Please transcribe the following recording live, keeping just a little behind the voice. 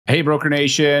Hey, Broker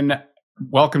Nation.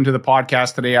 Welcome to the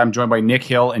podcast today. I'm joined by Nick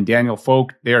Hill and Daniel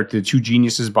Foch. They are the two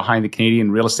geniuses behind the Canadian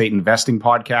Real Estate Investing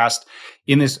Podcast.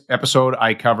 In this episode,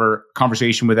 I cover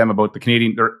conversation with them about the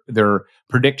Canadian their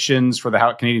predictions for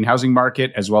the Canadian housing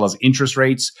market, as well as interest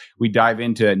rates. We dive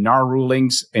into NAR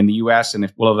rulings in the U.S. and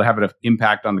if will it have an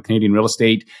impact on the Canadian real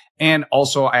estate. And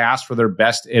also, I asked for their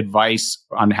best advice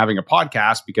on having a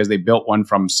podcast because they built one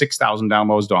from 6,000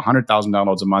 downloads to 100,000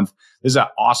 downloads a month. This is an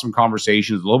awesome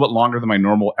conversation. It's a little bit longer than my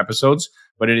normal episodes,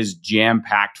 but it is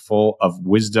jam-packed full of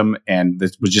wisdom. And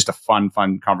this was just a fun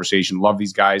conversation. Love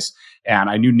these guys. And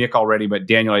I knew Nick already, but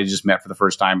Daniel I just met for the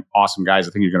first time. Awesome guys.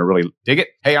 I think you're going to really dig it.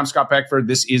 Hey, I'm Scott Beckford.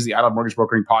 This is the I Love Mortgage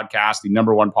Brokering Podcast, the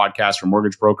number one podcast for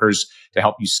mortgage brokers to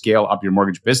help you scale up your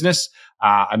mortgage business.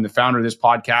 I'm the founder of this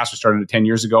podcast. We started it 10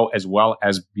 years ago, as well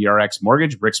as BRX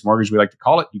Mortgage, Bricks Mortgage, we like to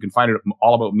call it. You can find it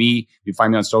all about me. You can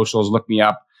find me on socials. Look me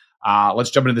up.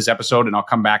 Let's jump into this episode, and I'll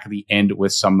come back at the end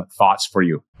with some thoughts for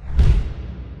you.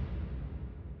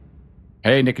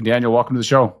 Hey, Nick and Daniel, welcome to the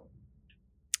show.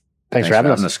 Thanks for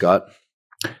having us, Scott.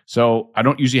 So I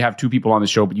don't usually have two people on the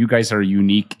show, but you guys are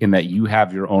unique in that you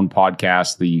have your own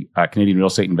podcast, the Canadian Real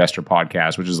Estate Investor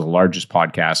Podcast, which is the largest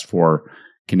podcast for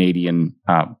Canadian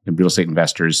real estate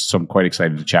investors. So I'm quite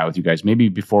excited to chat with you guys. Maybe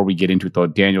before we get into it though,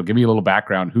 Daniel, give me a little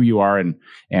background, who you are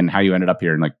and how you ended up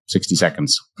here in like 60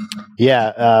 seconds.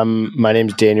 Yeah. My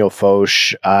name's Daniel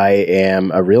Foch. I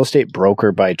am a real estate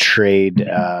broker by trade,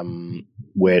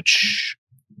 which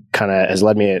kind of has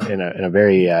led me in a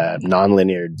very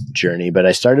non-linear journey. But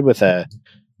I started with a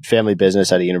family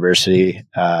business at a university.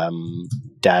 My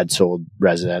dad sold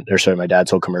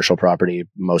commercial property,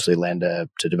 mostly land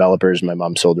to developers. My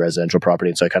mom sold residential property.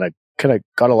 And so I kind of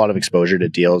got a lot of exposure to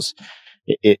deals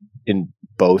in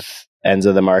both ends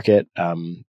of the market.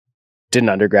 Did an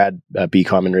undergrad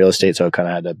BCom in real estate. So I kind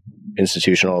of had an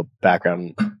institutional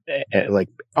background, like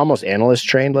almost analyst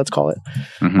trained, let's call it.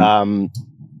 Mm-hmm.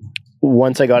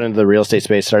 Once I got into the real estate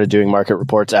space, started doing market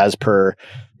reports as per,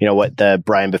 what the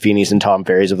Brian Buffinis and Tom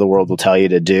Ferrys of the world will tell you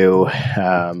to do.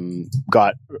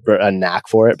 Got a knack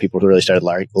for it. People really started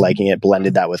liking it,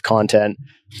 blended that with content.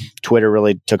 Twitter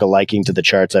really took a liking to the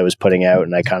charts I was putting out,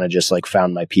 and I kind of just like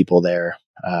found my people there,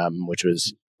 which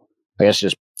was, I guess,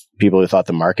 just people who thought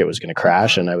the market was going to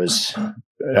crash. And I was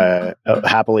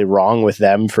happily wrong with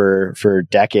them for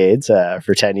decades,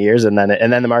 for 10 years. And then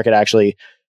the market actually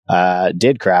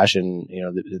did crash, and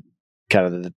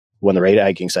when the rate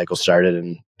hiking cycle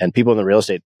started, and people in the real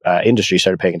estate industry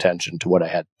started paying attention to what I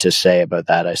had to say about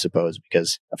that, I suppose,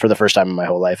 because for the first time in my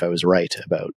whole life, I was right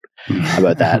about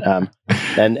that.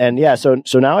 And yeah, so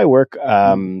now I work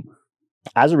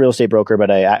as a real estate broker,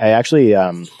 but I actually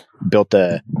built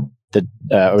I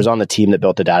was on the team that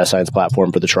built the data science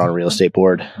platform for the Toronto Real Estate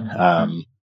Board.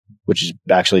 Which is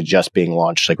actually just being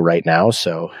launched like right now.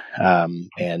 So,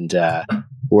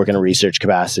 work in a research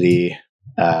capacity,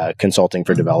 consulting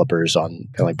for developers on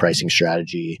kind of like pricing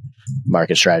strategy,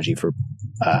 market strategy for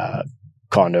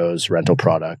condos, rental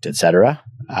product, etc.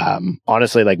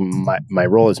 Honestly, like my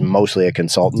role is mostly a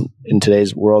consultant in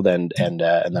today's world, and then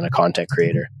a content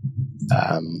creator,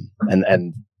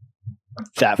 and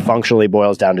that functionally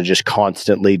boils down to just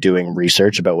constantly doing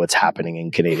research about what's happening in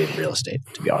Canadian real estate,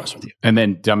 to be honest with you. And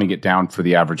then dumbing it down for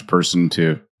the average person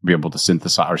to be able to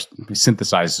synthesize. Or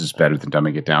synthesize is better than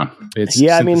dumbing it down.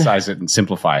 Synthesize it and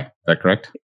simplify. Is that correct?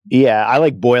 Yeah, I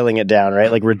like boiling it down, right?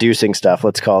 Like reducing stuff.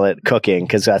 Let's call it cooking,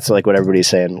 because that's like what everybody's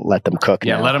saying. Let them cook.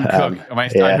 Yeah, now. let them cook. I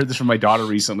heard this from my daughter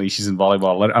recently. She's in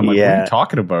volleyball. I'm like, what are you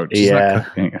talking about? She's not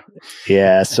cooking.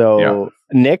 Yeah. So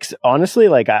Nick's honestly,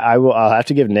 like I'll have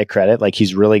to give Nick credit. Like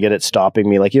he's really good at stopping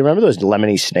me. Like you remember those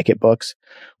Lemony Snicket books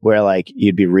where like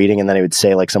you'd be reading and then he would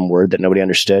say like some word that nobody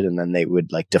understood and then they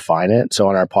would like define it. So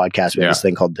on our podcast, we have this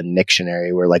thing called the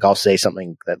Nicktionary where like I'll say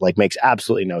something that like makes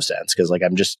absolutely no sense because like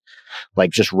I'm just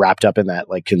wrapped up in that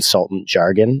like consultant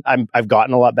jargon. I've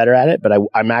gotten a lot better at it, but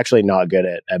I'm actually not good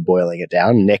at boiling it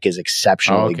down. Nick is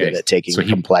exceptionally good at taking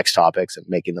complex topics and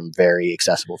making them very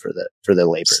accessible for the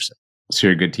layperson. So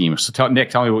you're a good team. So tell me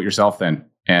about yourself then.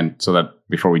 And so that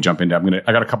before we jump into,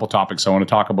 I got a couple topics. I want to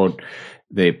talk about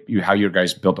how you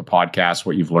guys built a podcast,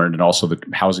 what you've learned, and also the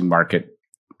housing market,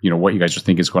 what you guys are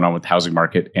thinking is going on with the housing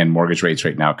market and mortgage rates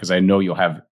right now. Cause I know you'll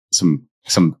have some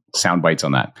sound bites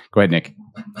on that. Go ahead, Nick.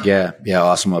 Yeah.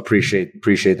 Awesome. I appreciate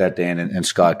that, Dan and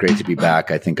Scott. Great to be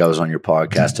back. I think I was on your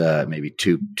podcast maybe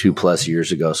two plus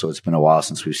years ago. So it's been a while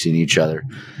since we've seen each other.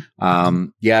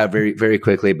 Very, very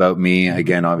quickly about me.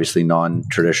 Again, obviously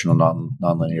non-traditional,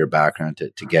 non-linear background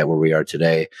to get where we are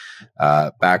today.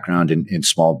 Background in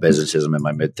small businesses. I'm in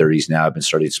my mid-30s now. I've been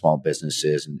studying small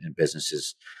businesses and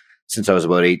businesses since I was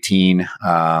about 18.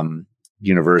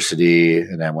 university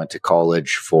and then went to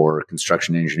college for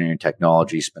construction engineering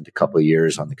technology. Spent a couple of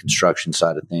years on the construction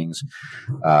side of things,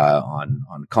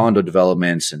 on condo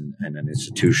developments and an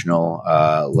institutional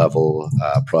level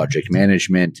project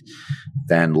management.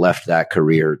 Then left that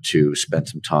career to spend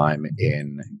some time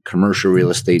in commercial real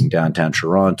estate in downtown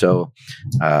Toronto.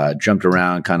 Jumped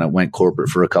around, kind of went corporate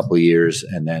for a couple of years,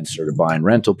 and then started buying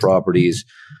rental properties.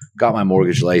 Got my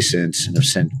mortgage license and have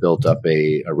since built up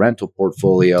a rental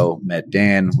portfolio. Met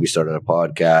Dan. We started a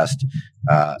podcast.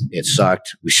 It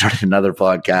sucked. We started another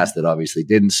podcast that obviously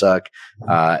didn't suck,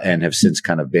 and have since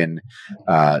kind of been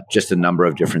just a number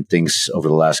of different things over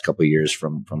the last couple of years,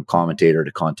 from commentator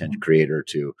to content creator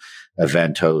to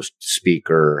event host,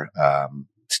 speaker.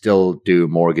 Still do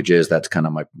mortgages. That's kind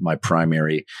of my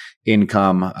primary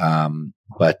income.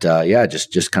 But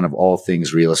just kind of all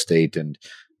things real estate, and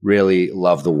really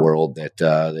love the world that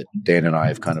Dan and I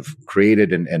have kind of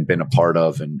created and been a part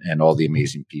of, and all the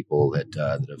amazing people that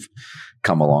have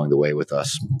come along the way with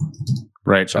us.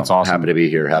 Right. So that's awesome. Happy to be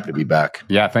here. Happy to be back.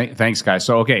 Yeah. Thanks, guys.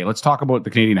 So, okay, let's talk about the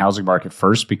Canadian housing market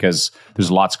first, because there's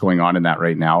lots going on in that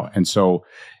right now. And so,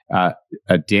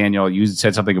 Daniel, you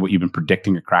said something about you've been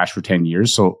predicting a crash for 10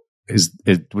 years. So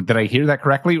did I hear that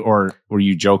correctly, or were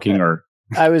you joking, or?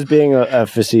 I was being a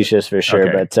facetious for sure,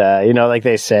 Okay. but like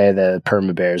they say, the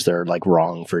perma bears, they're like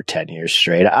wrong for 10 years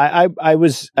straight. I've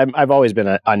always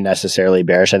been unnecessarily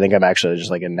bearish. I think I'm actually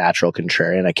just like a natural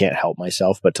contrarian. I can't help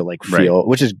myself but to like feel, Right.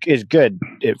 which is good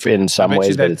in some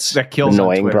ways, but it's that kills on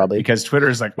annoying Twitter, probably. because Twitter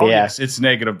is like, oh Yeah. yes, it's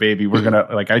negative, baby. We're gonna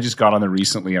like. I just got on there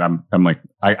recently, and I'm like,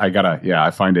 I gotta. Yeah,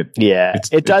 I find it. Yeah,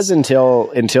 it does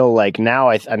until like now.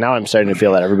 Now I'm starting to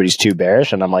feel that everybody's too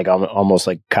bearish, and I'm like, I'm almost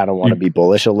like kind of want to be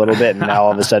bullish a little bit. And now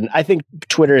all of a sudden, I think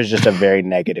Twitter is just a very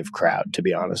negative crowd. To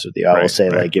be honest with you, I will say,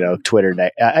 like, Twitter,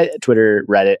 Twitter,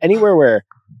 Reddit, anywhere where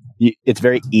it's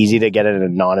very easy to get an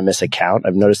anonymous account.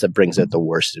 I've noticed that brings out the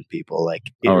worst in people.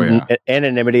 Like,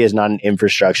 anonymity is not an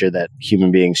infrastructure that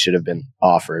human beings should have been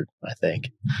offered, I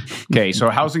think. Okay, so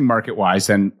housing market wise,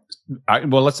 then,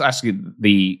 let's ask you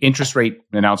the interest rate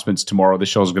announcements tomorrow. The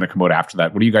show is going to come out after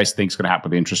that. What do you guys think is going to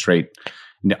happen with the interest rate?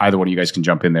 Either one of you guys can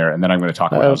jump in there, and then I'm going to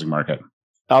talk about housing market.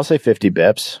 I'll say 50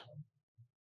 bips.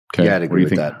 Okay, Yeah, I'd agree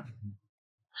with that.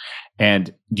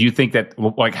 And do you think that,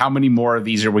 like, how many more of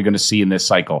these are we going to see in this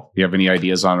cycle? Do you have any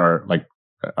ideas on, or like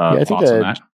I think thoughts on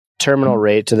that? Terminal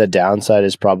rate to the downside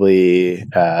is probably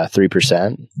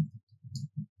 3%.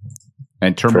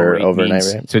 And terminal rate overnight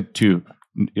means rate to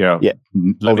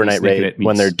overnight rate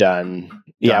when they're done.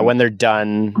 Yeah, when they're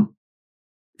done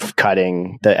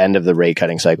cutting, the end of the rate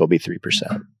cutting cycle will be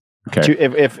 3%. Okay.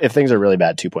 If things are really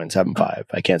bad, 2.75.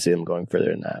 I can't see them going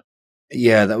further than that.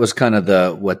 Yeah, that was kind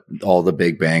of what all the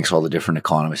big banks, all the different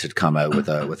economists had come out with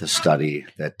a study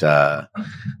that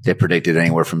they predicted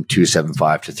anywhere from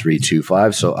 2.75 to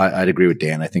 3.25. So I'd agree with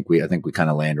Dan. I think we kind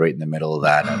of land right in the middle of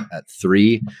that at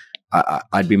 3.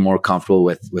 I'd be more comfortable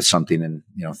with something in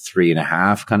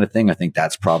 3.5 kind of thing. I think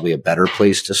that's probably a better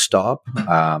place to stop.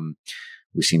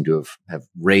 We seem to have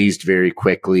raised very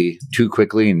quickly, too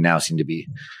quickly, and now seem to be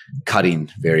cutting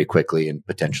very quickly and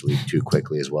potentially too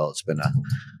quickly as well. It's been a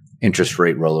interest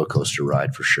rate roller coaster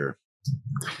ride for sure.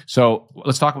 So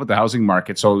let's talk about the housing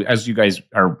market. So as you guys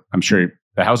are, I'm sure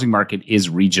the housing market is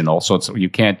regional. So you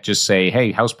can't just say,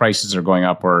 hey, house prices are going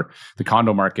up, or the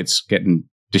condo market's getting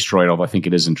destroyed, although I think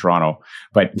it is in Toronto.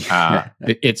 But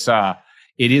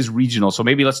it is regional. So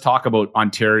maybe let's talk about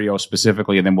Ontario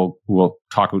specifically, and then we'll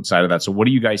talk outside of that. So what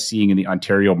are you guys seeing in the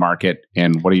Ontario market,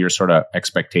 and what are your sort of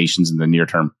expectations in the near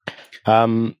term?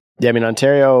 Yeah, I mean,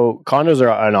 Ontario condos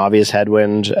are an obvious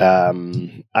headwind.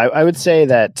 I would say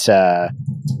that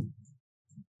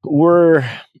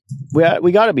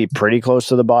we got to be pretty close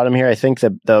to the bottom here. I think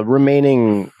that the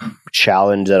remaining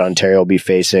challenge that Ontario will be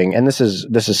facing, and this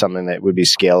is something that would be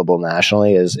scalable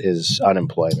nationally, is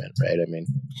unemployment, right? I mean,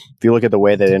 if you look at the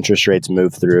way that interest rates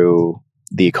move through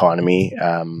the economy,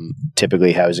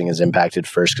 typically housing is impacted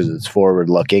first because it's forward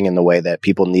looking in the way that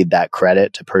people need that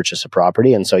credit to purchase a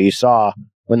property. And so you saw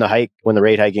when the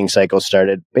rate hiking cycle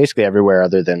started, basically everywhere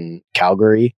other than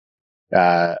Calgary,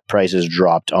 prices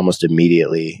dropped almost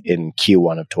immediately in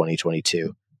Q1 of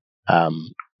 2022.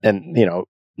 And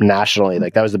nationally,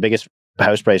 like, that was the biggest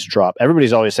house price drop.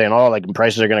 Everybody's always saying, oh, like,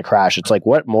 prices are going to crash. It's like,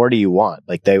 what more do you want?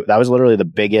 Like, that was literally the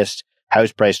biggest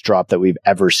house price drop that we've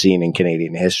ever seen in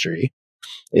Canadian history,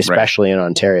 especially in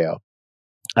Ontario.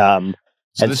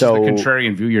 So this is the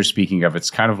contrarian view you're speaking of.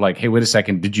 It's kind of like, hey, wait a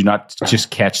second, did you not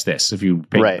just catch this? If you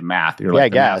pay the math, you're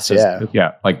like,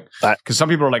 like, because some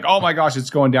people are like, oh my gosh, it's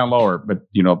going down lower, but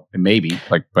maybe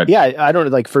but I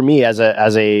don't like. For me, as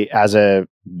a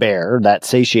bear, that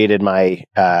satiated my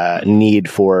need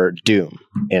for doom,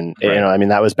 and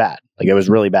that was bad. Like, it was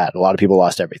really bad. A lot of people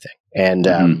lost everything, and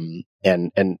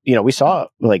we saw,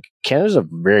 like, Canada's a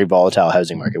very volatile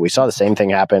housing market. We saw the same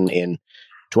thing happen in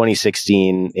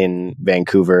 2016 in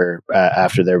Vancouver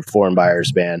after their foreign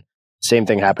buyers ban. Same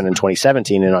thing happened in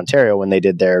 2017 in Ontario when they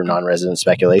did their non-resident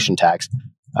speculation tax.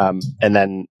 And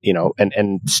then,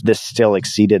 and this still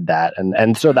exceeded that.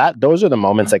 And so those are the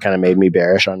moments that kind of made me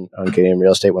bearish on Canadian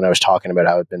real estate when I was talking about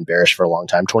how I've been bearish for a long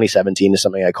time. 2017 is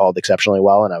something I called exceptionally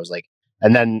well. And I was like,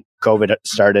 and then COVID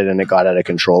started and it got out of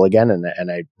control again. And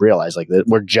I realized, like, that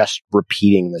we're just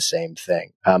repeating the same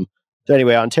thing. So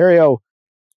anyway, Ontario,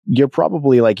 you're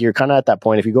probably, like, you're kind of at that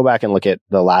point. If you go back and look at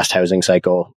the last housing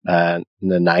cycle in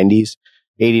the 90s,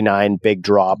 89, big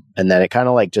drop. And then it kind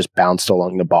of like just bounced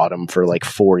along the bottom for like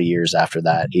 4 years after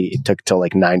that. It took till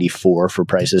like 94 for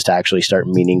prices to actually start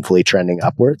meaningfully trending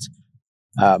upwards.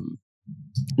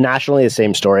 Nationally, the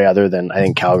same story, other than I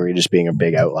think Calgary just being a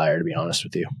big outlier, to be honest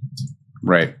with you.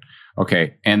 Right.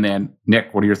 Okay. And then,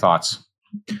 Nick, what are your thoughts?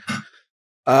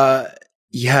 I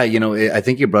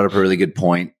think you brought up a really good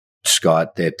point,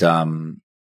 Scott, that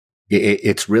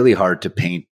it's really hard to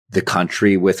paint the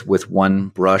country with one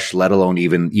brush, let alone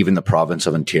even the province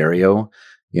of Ontario.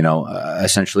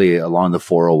 Essentially along the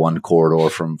 401 corridor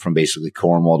from basically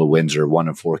Cornwall to Windsor, 1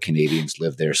 in 4 Canadians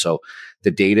live there. So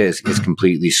the data is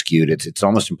completely skewed. It's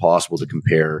almost impossible to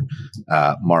compare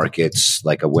markets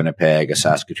like a Winnipeg, a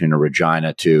Saskatoon, a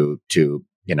Regina to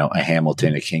a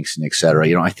Hamilton, a Kingston, et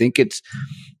cetera. I think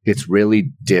it's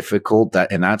really difficult,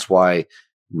 and that's why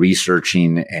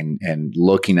researching and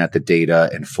looking at the data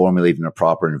and formulating a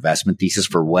proper investment thesis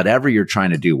for whatever you're trying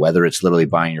to do, whether it's literally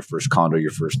buying your first condo,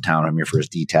 your first townhome, your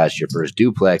first detached, your first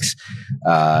duplex,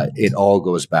 it all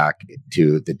goes back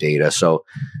to the data. So,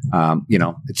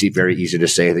 it's very easy to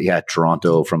say that,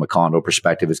 Toronto from a condo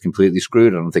perspective is completely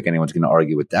screwed. I don't think anyone's going to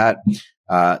argue with that.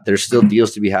 There's still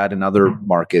deals to be had in other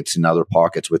markets and other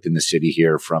pockets within the city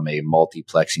here from a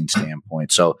multiplexing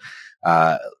standpoint. So,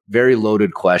 very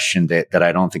loaded question that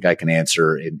I don't think I can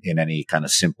answer in any kind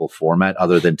of simple format,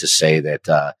 other than to say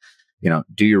that,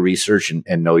 do your research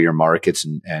and know your markets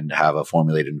and have a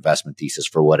formulated investment thesis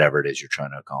for whatever it is you're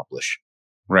trying to accomplish.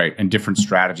 Right. And different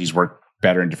strategies work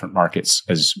better in different markets,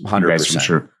 as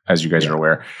 100%. You guys are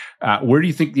aware. Where do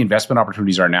you think the investment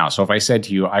opportunities are now? So if I said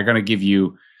to you, I'm going to give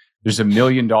you, there's $1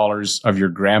 million of your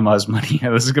grandma's money.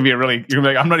 This is going to be you're going to be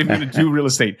like, I'm not even going to do real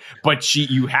estate, but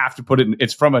you have to put it in,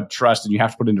 it's from a trust and you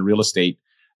have to put it into real estate.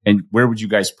 And where would you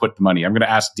guys put the money? I'm going to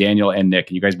ask Daniel and Nick,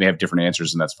 and you guys may have different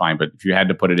answers, and that's fine. But if you had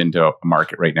to put it into a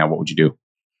market right now, what would you do?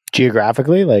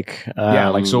 Geographically,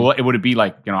 so it would be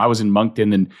like, I was in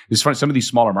Moncton, and some of these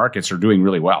smaller markets are doing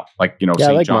really well. Like,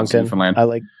 St. John's, Newfoundland. I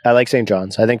like St.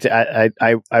 John's. I think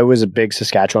I was a big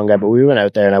Saskatchewan guy, but we went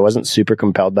out there and I wasn't super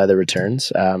compelled by the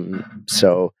returns.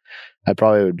 So I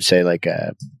probably would say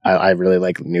I really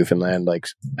like Newfoundland.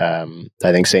 I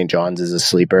think St. John's is a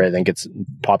sleeper. I think its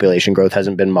population growth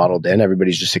hasn't been modeled in.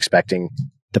 Everybody's just expecting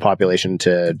the population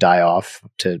to die off,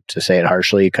 to say it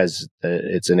harshly, because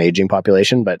it's an aging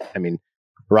population. But I mean,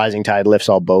 rising tide lifts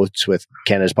all boats. With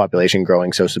Canada's population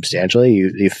growing so substantially,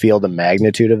 you feel the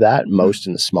magnitude of that most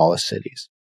in the smallest cities.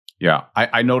 Yeah,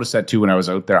 I noticed that too when I was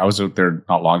out there. I was out there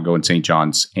not long ago in St.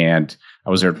 John's, and I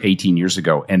was there 18 years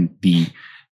ago. And the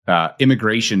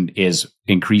immigration is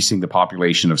increasing the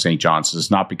population of St. John's. It's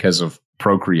not because of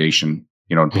procreation.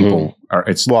 People are.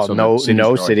 It's no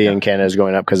city in Canada is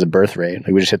going up because of birth rate.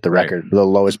 Like, we just hit the record, the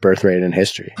lowest birth rate in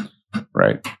history.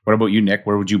 Right. What about you, Nick?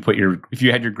 Where would you put if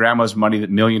you had your grandma's money, that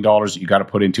 $1 million that you got to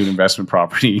put into investment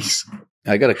properties?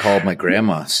 I got to call my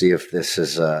grandma, see if this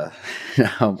is.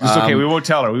 It's okay. We won't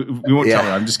tell her. We won't tell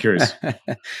her. I'm just curious.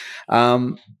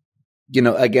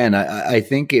 Again, I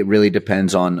think it really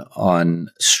depends on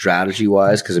strategy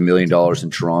wise, because $1 million in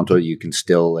Toronto, you can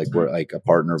still, we're like a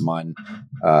partner of mine,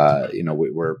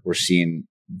 we're seeing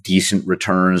decent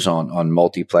returns on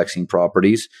multiplexing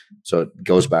properties. So it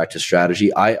goes back to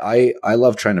strategy. I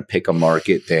love trying to pick a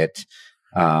market that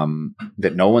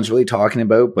no one's really talking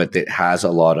about, but that has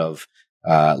a lot of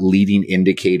leading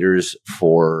indicators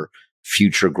for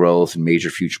future growth and major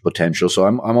future potential. So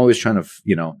I'm always trying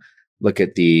to, look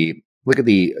at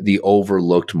the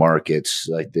overlooked markets,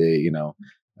 like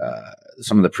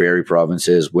some of the prairie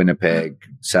provinces, Winnipeg,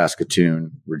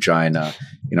 Saskatoon, Regina.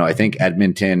 I think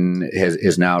Edmonton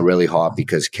is now really hot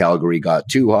because Calgary got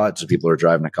too hot, so people are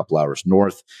driving a couple hours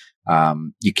north.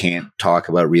 You can't talk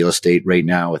about real estate right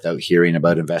now without hearing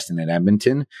about investing in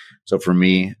Edmonton. So for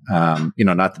me, not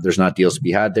that there's not deals to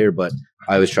be had there, but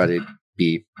I always try to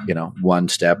be, one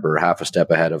step or half a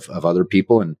step ahead of other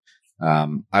people. And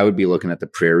I would be looking at the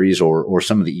prairies or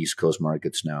some of the East Coast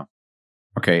markets now.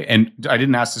 Okay. And I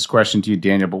didn't ask this question to you,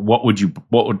 Daniel, but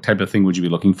what type of thing would you be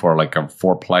looking for? Like a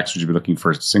fourplex? Would you be looking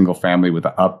for a single family with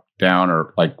an up, down,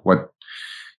 or like what,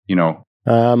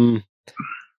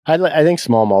 I think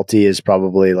small multi is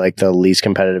probably like the least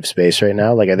competitive space right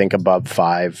now. Like I think above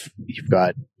 5,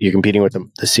 you're competing with the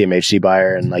CMHC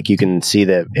buyer, and like you can see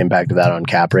the impact of that on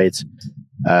cap rates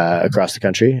across the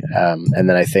country. And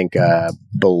then I think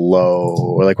below,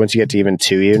 or like once you get to even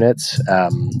 2 units,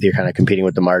 you're kind of competing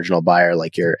with the marginal buyer,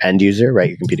 like your end user, right?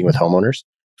 You're competing with homeowners.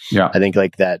 Yeah, I think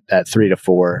like that 3 to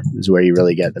 4 is where you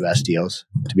really get the best deals,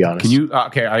 to be honest. Can you?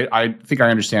 Okay, I think I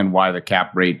understand why the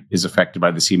cap rate is affected by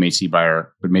the CMHC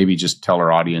buyer, but maybe just tell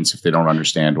our audience if they don't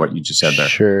understand what you just said there.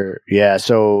 Sure. Yeah.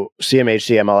 So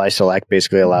CMHC MLI Select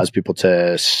basically allows people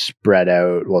to spread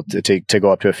out, to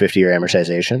go up to a 50-year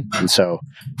amortization, and so,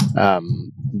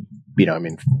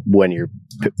 when you're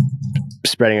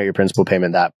spreading out your principal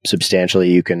payment that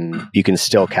substantially, you can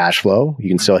still cash flow. You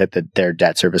can still hit their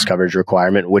debt service coverage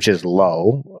requirement, which is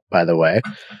low, by the way.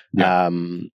 Yeah.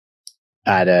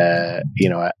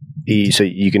 So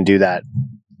you can do that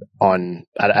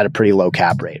at a pretty low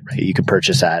cap rate, right? You could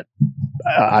purchase at,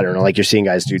 I don't know, like you're seeing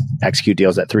guys execute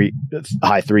deals at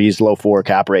high 3s, low 4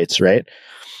 cap rates, right?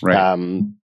 Right.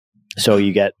 So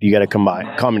you get a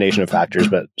combination of factors,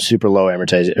 but super low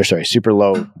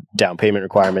down payment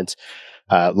requirements,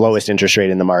 lowest interest rate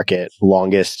in the market,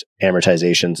 longest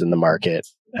amortizations in the market.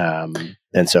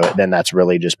 And so then that's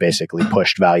really just basically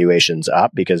pushed valuations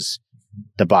up because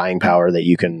the buying power that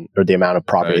you can, or the amount of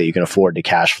property that you can afford to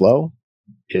cash flow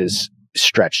is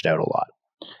stretched out a lot.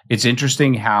 It's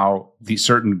interesting how these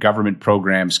certain government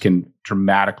programs can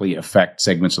dramatically affect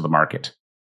segments of the market.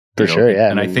 For sure, yeah.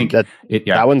 And I think that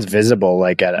one's visible,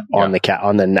 like at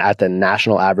the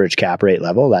national average cap rate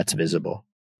level. That's visible.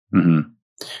 Mm-hmm.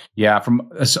 Yeah.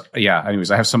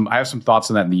 Anyways, I have some thoughts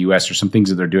on that in the U.S. or some things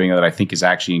that they're doing that I think is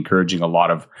actually encouraging a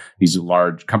lot of these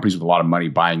large companies with a lot of money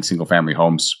buying single family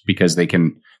homes because they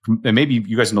can. And maybe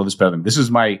you guys know this better than me. This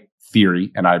is my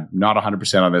theory, and I'm not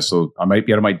 100% on this, so I might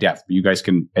be out of my depth, but you guys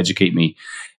can educate me.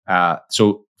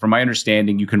 So, from my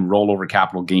understanding, you can roll over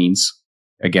capital gains.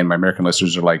 Again, my American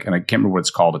listeners are like, and I can't remember what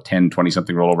it's called, a 10-20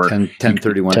 something rollover.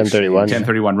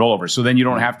 1031 rollover. So then you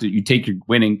don't have to, you take your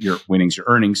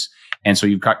earnings. And so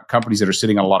you've got companies that are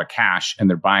sitting on a lot of cash and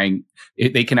they're buying,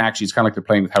 they can actually, it's kind of like they're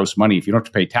playing with house money. If you don't have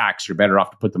to pay tax, you're better off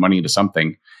to put the money into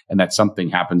something. And that something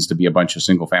happens to be a bunch of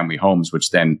single family homes, which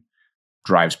then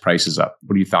drives prices up.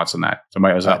 What are your thoughts on that? So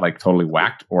is that like totally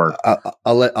whacked or?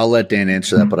 I'll let Dan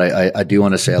answer that, but I do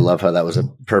want to say I love how that was a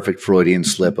perfect Freudian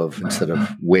slip of instead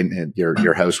of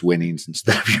your house winnings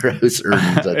instead of your house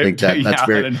earnings. I think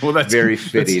that's very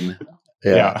fitting.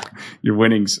 Yeah, your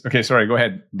winnings. Okay, sorry. Go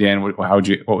ahead, Dan. What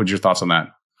would your thoughts on that?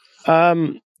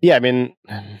 Yeah, I mean,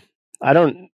 I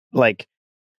don't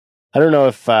know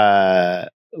if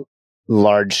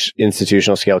large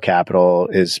institutional scale capital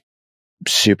is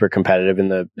super competitive in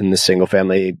the single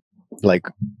family like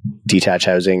detached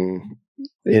housing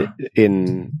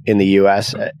in the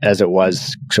US as it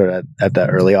was sort of at the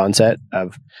early onset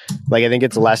of, like, I think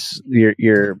it's less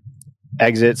your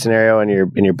exit scenario and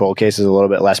your bull case is a little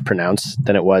bit less pronounced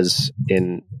than it was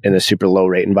in a super low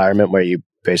rate environment where you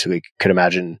basically could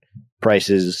imagine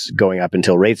prices going up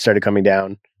until rates started coming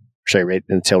down.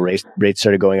 Until rates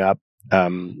started going up.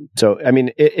 So I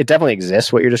mean, it definitely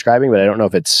exists what you're describing, but I don't know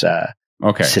if it's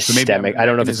systemic. I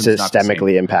don't know if it's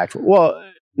systemically impactful. Well,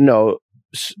 no,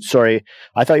 sorry.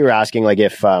 I thought you were asking like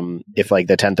if like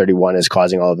the 1031 is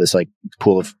causing all of this like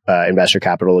pool of investor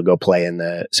capital to go play in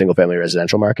the single family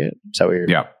residential market. Is that what you're?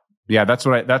 Yeah.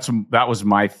 That was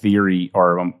my theory,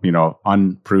 or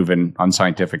unproven,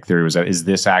 unscientific theory. Is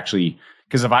this actually?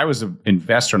 Because if I was an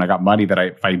investor and I got money that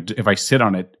if I sit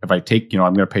on it, if I take, I'm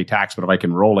going to pay tax, but if I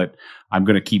can roll it, I'm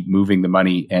going to keep moving the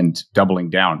money and doubling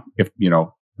down. If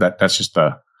that's just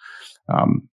the,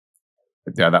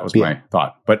 that was my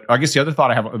thought. But I guess the other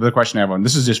question I have on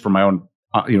this is just for my own.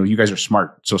 You guys are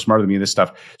so smarter than me in this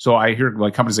stuff. So I hear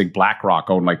like companies like BlackRock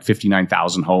own like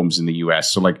 59,000 homes in the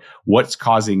U.S. So like, what's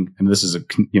causing? And this is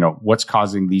what's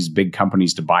causing these big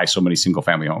companies to buy so many single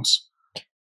family homes?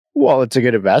 Well, it's a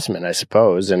good investment, I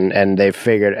suppose, and they've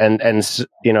figured, and it's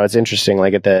interesting.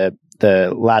 Like at the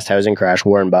the last housing crash,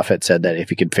 Warren Buffett said that if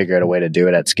he could figure out a way to do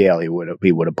it at scale, he would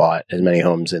have bought as many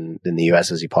homes in the US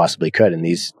as he possibly could. And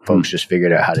these folks just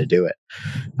figured out how to do it.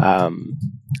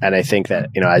 And I think that,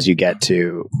 as you get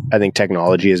to, I think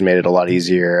technology has made it a lot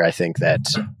easier. I think that,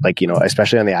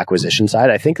 especially on the acquisition side,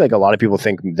 I think like a lot of people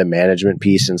think the management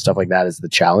piece and stuff like that is the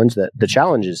challenge. That the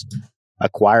challenge is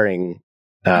acquiring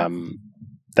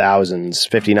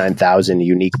 59,000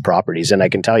 unique properties. And I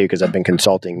can tell you, because I've been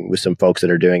consulting with some folks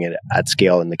that are doing it at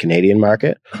scale in the Canadian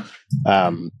market.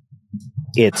 The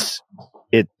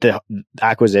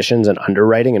acquisitions and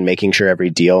underwriting and making sure every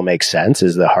deal makes sense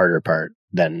is the harder part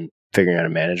than figuring out a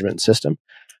management system.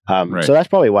 Right. So that's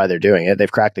probably why they're doing it.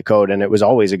 They've cracked the code, and it was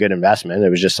always a good investment. It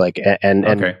was just like,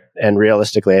 and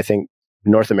realistically, I think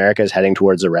North America is heading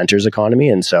towards a renter's economy.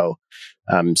 And so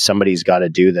somebody's got to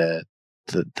do the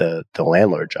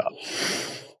landlord job.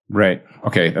 Right.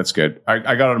 Okay. That's good.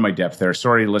 I got out of my depth there.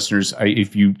 Sorry, listeners.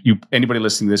 If you anybody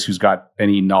listening to this who's got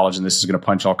any knowledge in this is going to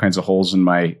punch all kinds of holes in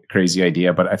my crazy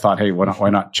idea. But I thought, hey, why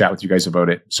not chat with you guys about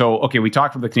it? So, okay, we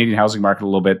talked about the Canadian housing market a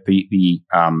little bit. We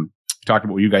talked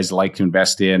about what you guys like to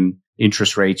invest in,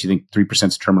 interest rates. You think 3%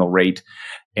 is terminal rate.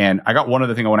 And I got one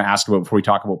other thing I want to ask about before we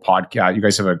talk about podcast. You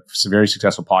guys have a very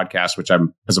successful podcast, which I've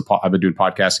been doing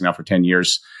podcasting now for 10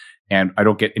 years. And I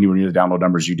don't get anywhere near the download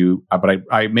numbers you do, but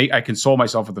I console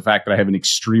myself with the fact that I have an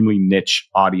extremely niche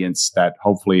audience that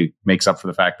hopefully makes up for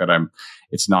the fact that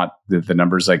it's not the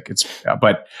numbers like it's.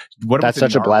 But what that's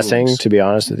such a blessing, to be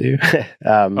honest with you.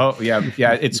 Oh yeah.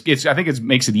 It's. I think it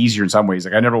makes it easier in some ways.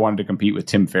 Like I never wanted to compete with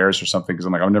Tim Ferriss or something because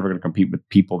I'm like I'm never going to compete with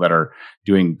people that are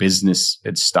doing business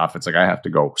and stuff. It's like I have to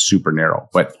go super narrow.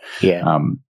 But yeah.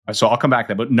 So I'll come back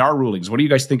to that. But NAR rulings, what do you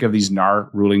guys think of these NAR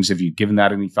rulings? Have you given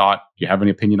that any thought? Do you have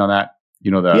any opinion on that?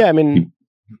 Nick,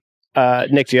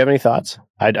 do you have any thoughts?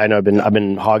 I know I've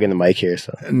been hogging the mic here.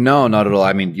 So no, not at all.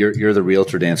 I mean, you're the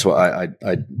realtor, Dan. So I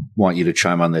want you to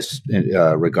chime on this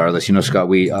regardless. Scott,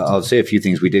 I'll say a few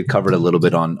things. We did cover it a little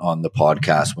bit on the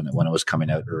podcast when it was coming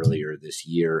out earlier this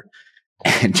year.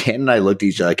 And Dan and I looked at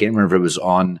each other. I can't remember if it was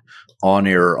on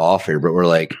air or off air, but we're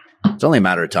like, it's only a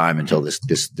matter of time until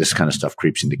this kind of stuff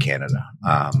creeps into Canada.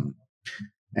 And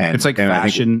it's like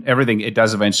fashion, everything. It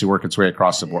does eventually work its way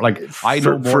across the board. Like I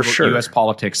know more about U.S.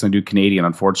 politics than I do Canadian,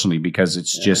 unfortunately, because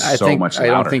it's just much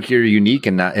louder. I don't think you're unique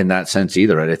in that sense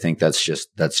either. Right? I think that's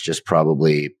just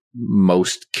probably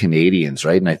most Canadians,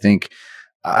 right? And I think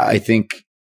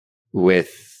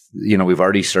with we've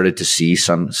already started to see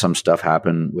some stuff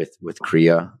happen with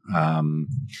CREA.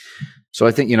 So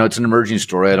I think, it's an emerging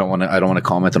story. I don't want to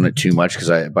comment on it too much because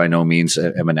I by no means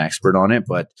am an expert on it,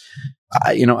 but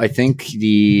I think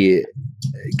the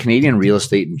Canadian real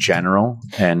estate in general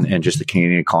and just the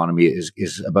Canadian economy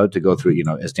is about to go through,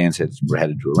 as Dan said, we're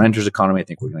headed to a renter's economy. I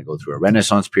think we're going to go through a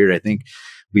renaissance period. I think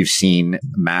we've seen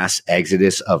mass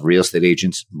exodus of real estate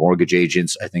agents, mortgage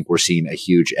agents. I think we're seeing a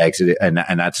huge exit and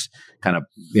that's kind of,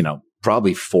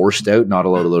 probably forced out. Not a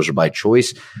lot of those are by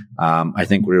choice. I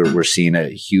think we're seeing a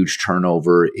huge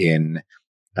turnover in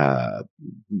a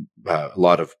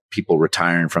lot of people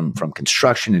retiring from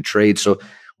construction and trade. So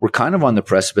we're kind of on the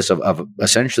precipice of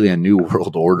essentially a new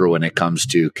world order when it comes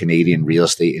to Canadian real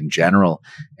estate in general.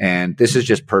 And this is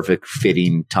just perfect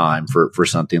fitting time for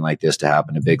something like this to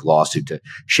happen, a big lawsuit to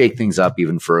shake things up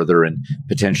even further and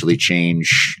potentially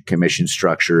change commission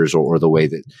structures or the way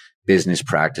that business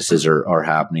practices are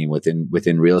happening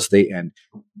within real estate. And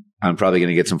I'm probably going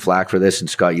to get some flack for this. And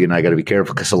Scott, you and I got to be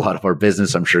careful because a lot of our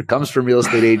business, I'm sure, comes from real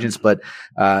estate agents. But,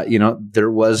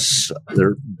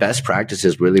 their best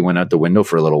practices really went out the window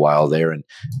for a little while there.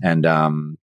 And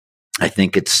I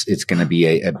think it's going to be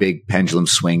a big pendulum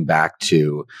swing back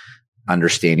to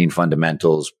understanding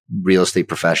fundamentals, real estate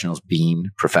professionals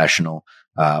being professional,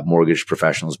 mortgage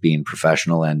professionals being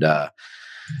professional. And,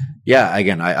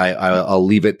 again, I'll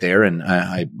leave it there, and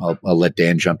I'll let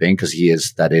Dan jump in because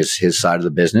that is his side of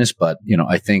the business. But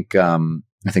I think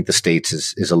the States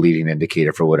is a leading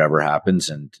indicator for whatever happens,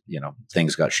 and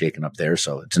things got shaken up there,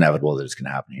 so it's inevitable that it's going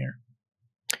to happen here.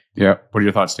 Yeah, what are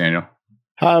your thoughts, Daniel?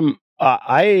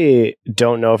 I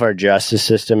don't know if our justice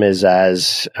system is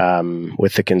as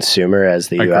with the consumer as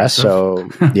the U.S. So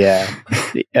yeah.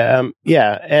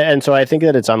 And so I think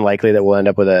that it's unlikely that we'll end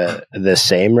up with the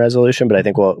same resolution, but I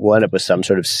think we'll end up with some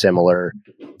sort of similar.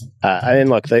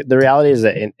 Look, the reality is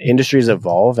that industries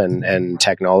evolve and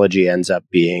technology ends up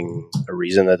being a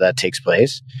reason that takes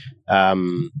place.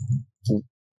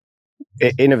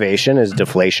 innovation is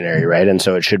deflationary, right? And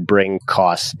so it should bring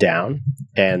costs down.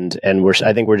 And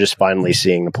I think we're just finally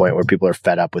seeing the point where people are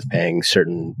fed up with paying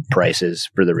certain prices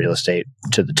for the real estate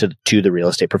to the real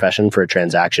estate profession for a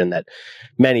transaction that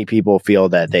many people feel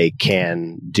that they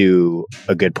can do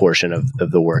a good portion of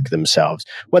the work themselves.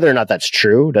 Whether or not that's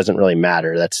true doesn't really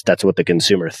matter. That's what the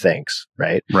consumer thinks,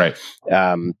 right? Right.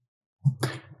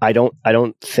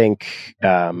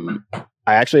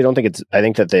 I actually don't think I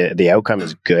think that the outcome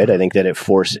is good. I think that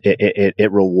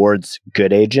it rewards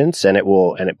good agents and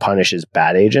it punishes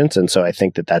bad agents. And so I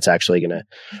think that that's actually going to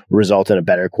result in a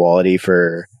better quality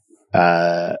for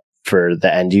the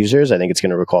end users. I think it's going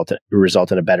to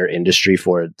result in a better industry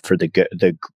for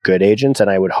the good agents. And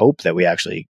I would hope that we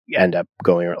actually end up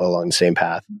going along the same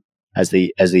path as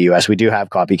the US. We do have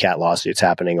copycat lawsuits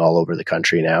happening all over the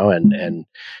country now, and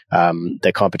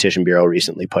the Competition Bureau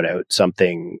recently put out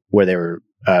something where they were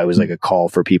it was like a call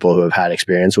for people who have had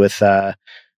experience with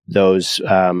those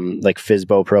like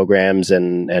FSBO programs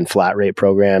and flat rate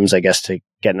programs, I guess, to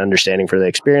get an understanding for the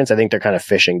experience. I think they're kind of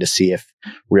fishing to see if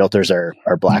realtors are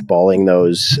blackballing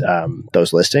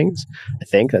those listings. I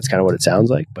think that's kind of what it sounds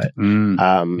like. But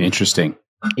interesting.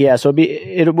 Yeah, so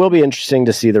it will be interesting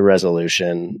to see the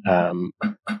resolution.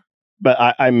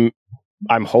 But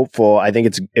I'm hopeful. I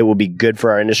think it will be good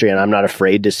for our industry, and I'm not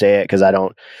afraid to say it because I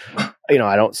don't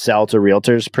sell to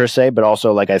realtors per se, but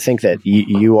also like I think that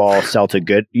you all sell to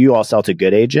good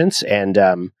agents, and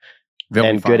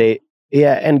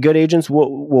good agents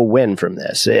will win from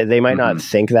this. They might not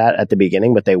think that at the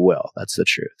beginning, but they will. That's the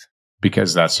truth.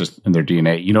 Because that's just in their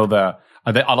DNA. You know,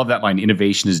 I love that line.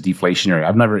 Innovation is deflationary.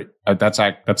 I've never. That's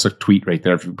a tweet right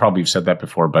there. You probably have said that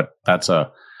before, but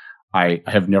I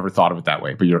have never thought of it that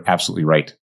way. But you're absolutely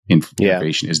right.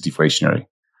 Innovation is deflationary.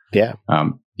 Yeah.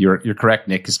 You're correct,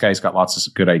 Nick. This guy's got lots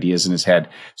of good ideas in his head.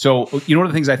 So, you know, one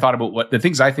of the things I thought about, the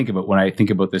things I think about when I think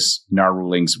about this NAR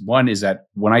rulings, one is that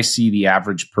when I see the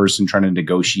average person trying to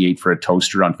negotiate for a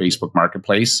toaster on Facebook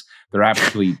Marketplace, they're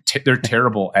actually they're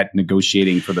terrible at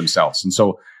negotiating for themselves. And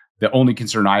so the only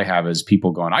concern I have is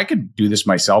people going, I could do this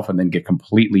myself and then get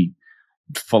completely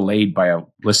filleted by a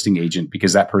listing agent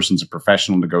because that person's a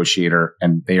professional negotiator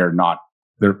and they are not.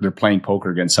 They're playing poker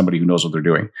against somebody who knows what they're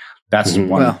doing. That's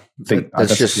one thing.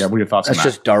 That's just, what are your thoughts on that?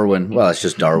 That's just Darwin. Well, it's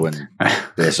just Darwin.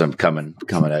 I'm coming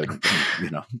out,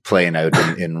 playing out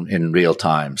in real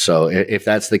time. So if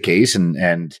that's the case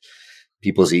and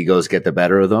people's egos get the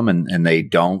better of them and they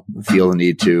don't feel the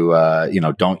need to,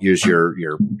 don't use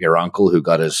your uncle who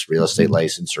got his real estate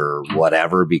license or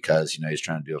whatever because, he's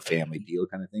trying to do a family deal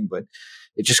kind of thing. But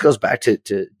it just goes back to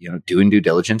doing due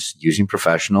diligence, using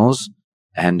professionals.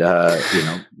 And,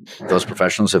 those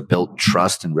professionals have built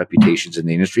trust and reputations in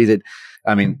the industry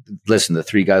listen, the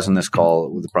three guys on this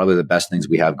call, probably the best things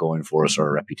we have going for us are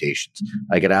our reputations.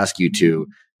 I could ask you to,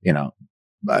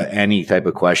 any type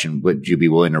of question, would you be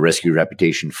willing to risk your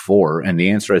reputation for? And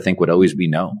the answer I think would always be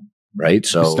no. Right.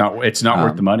 So it's not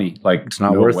worth the money. Like it's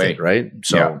not worth it. Right.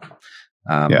 So,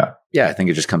 I think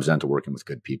it just comes down to working with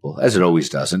good people as it always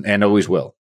does and always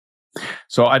will.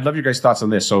 So I'd love your guys' thoughts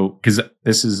on this. So because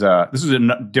this is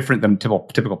different than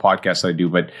typical podcasts that I do,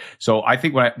 but so I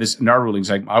think this NAR rulings,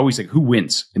 I always think who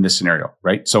wins in this scenario,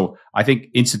 right? So I think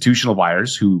institutional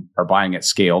buyers who are buying at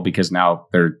scale because now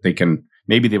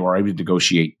maybe they were able to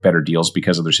negotiate better deals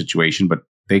because of their situation, but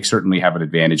they certainly have an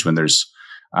advantage when there's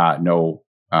no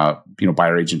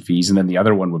buyer agent fees. And then the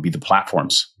other one would be the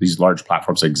platforms, these large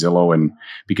platforms like Zillow, and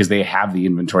because they have the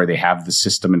inventory, they have the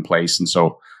system in place, and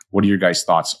so. What are your guys'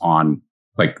 thoughts on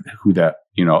like who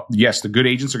yes, the good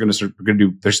agents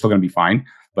they're still going to be fine,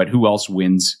 but who else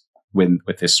wins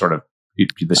with this sort of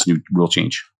this new rule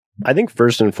change? I think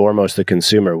first and foremost, the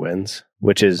consumer wins,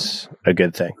 which is a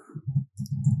good thing.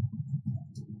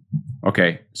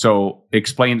 Okay. So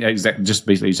explain just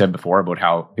basically you said before about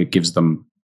how it gives them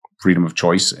freedom of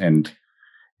choice and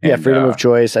freedom of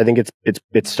choice. I think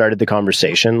it started the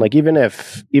conversation. Like even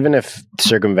if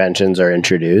circumventions are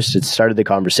introduced, it started the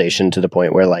conversation to the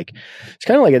point where like it's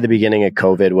kind of like at the beginning of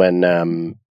COVID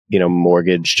when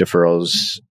mortgage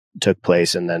deferrals took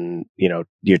place, and then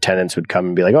your tenants would come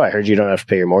and be like, "Oh, I heard you don't have to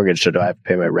pay your mortgage, so do I have to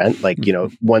pay my rent?" Like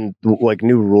when like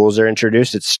new rules are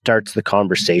introduced, it starts the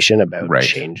conversation about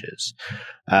changes.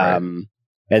 And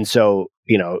so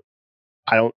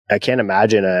I can't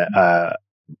imagine a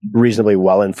reasonably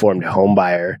well-informed home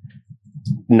buyer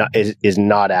is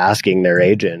not asking their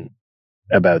agent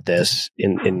about this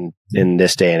in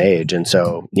this day and age. And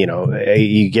so,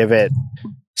 you give it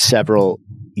several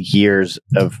years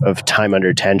of time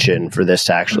under tension for this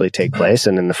to actually take place.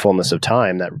 And in the fullness of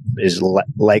time, that is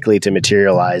likely to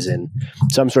materialize in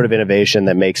some sort of innovation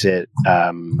that makes it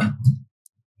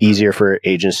easier for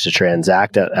agents to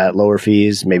transact at lower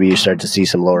fees. Maybe you start to see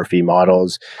some lower fee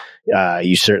models.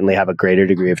 You certainly have a greater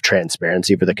degree of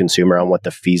transparency for the consumer on what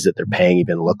the fees that they're paying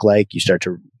even look like. You start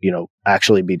to,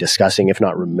 actually be discussing, if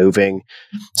not removing,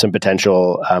 some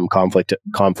potential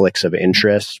conflicts of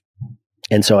interest.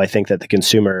 And so I think that the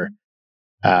consumer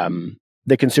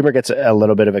gets a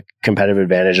little bit of a competitive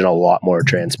advantage and a lot more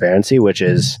transparency, which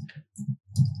is,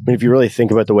 if you really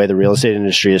think about the way the real estate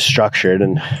industry is structured,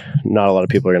 and not a lot of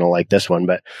people are going to like this one,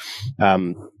 but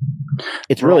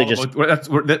it's really just...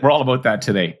 we're all about that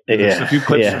today. There's a few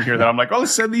clips from here that I'm like, oh,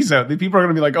 let's send these out. The people are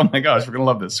going to be like, oh my gosh, we're going to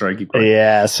love this. Sorry, keep going.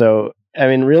 Yeah. So, I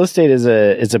mean, real estate is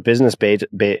a business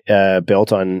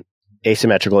built on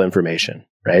asymmetrical information,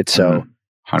 right? So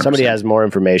 100%. Somebody has more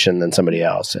information than somebody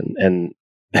else. And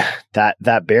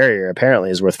that barrier apparently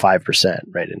is worth 5%,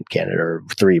 right, in Canada, or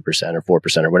 3% or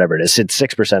 4% or whatever it is. It's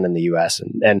 6% in the US.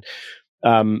 And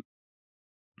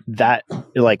that,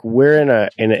 like, we're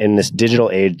in this digital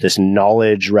age, this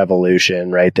knowledge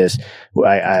revolution, right? This,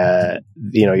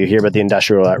 you hear about the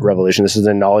industrial revolution. This is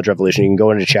the knowledge revolution. You can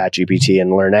go into ChatGPT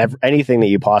and learn anything that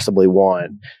you possibly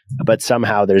want, but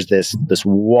somehow there's this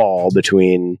wall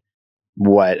between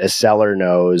what a seller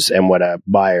knows and what a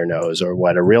buyer knows, or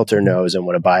what a realtor knows and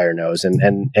what a buyer knows.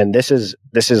 And this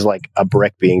is like a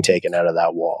brick being taken out of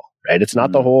that wall, right? It's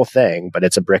not the whole thing, but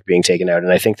it's a brick being taken out.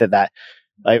 And I think that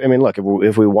I mean, look,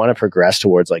 if we want to progress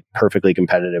towards like perfectly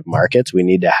competitive markets, we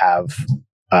need to have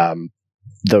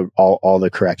all the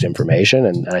correct information.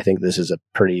 And I think this is a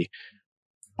pretty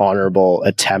honorable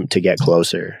attempt to get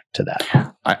closer to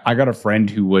that. I got a friend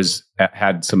who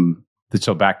had some...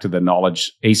 So back to the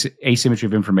knowledge, asymmetry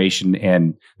of information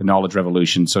and the knowledge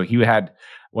revolution. So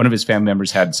one of his family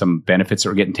members had some benefits that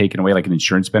were getting taken away, like an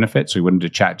insurance benefit. So he went into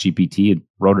ChatGPT and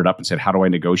wrote it up and said, how do I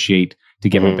negotiate to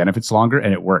get my benefits longer?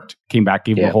 And it worked. Came back,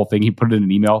 gave him the whole thing. He put it in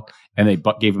an email, and they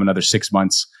gave him another 6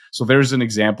 months. So there's an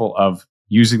example of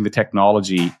using the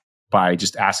technology by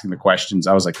just asking the questions.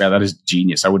 I was like, that is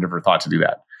genius. I would never thought to do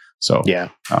that. So yeah.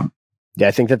 Yeah,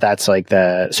 I think that's like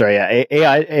AI,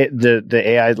 the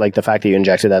AI, like the fact that you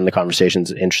injected that in the conversation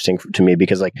is interesting to me,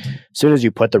 because like as soon as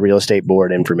you put the real estate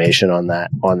board information on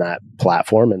that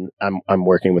platform, and I'm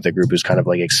working with a group who's kind of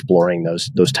like exploring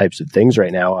those types of things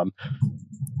right now.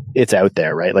 It's out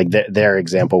there, right? Like their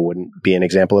example wouldn't be an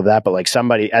example of that, but like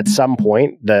somebody at some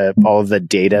point, all of the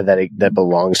data that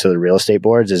belongs to the real estate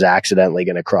boards is accidentally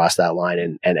going to cross that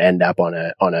line and end up on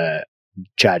a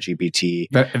ChatGPT.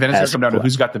 Then it's going to come down to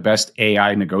who's got the best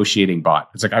AI negotiating bot.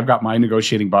 It's like, I've got my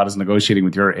negotiating bot is negotiating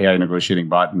with your AI negotiating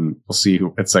bot, and we'll see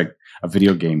who. It's like a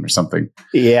video game or something.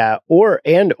 Yeah, or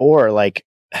like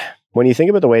when you think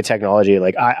about the way technology,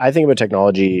 like I think about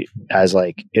technology as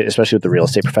like, especially with the real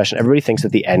estate profession, everybody thinks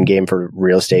that the end game for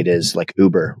real estate is like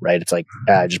Uber, right? It's like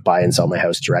just buy and sell my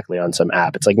house directly on some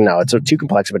app. It's like, no, it's too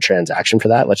complex of a transaction for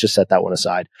that. Let's just set that one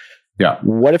aside. Yeah.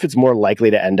 What if it's more likely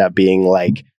to end up being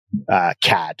like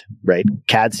CAD, right?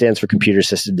 CAD stands for computer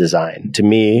assisted design. To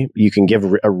me, you can give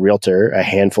a realtor a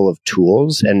handful of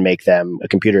tools and make them a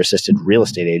computer assisted real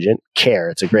estate agent. CARE,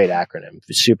 it's a great acronym.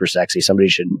 It's super sexy. Somebody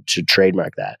should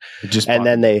trademark that. I just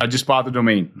bought the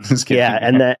domain.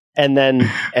 Yeah,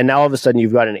 and now all of a sudden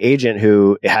you've got an agent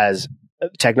who has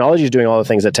technology is doing all the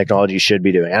things that technology should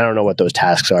be doing. I don't know what those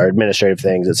tasks are, administrative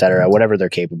things, et cetera, whatever they're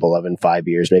capable of in 5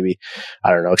 years. Maybe,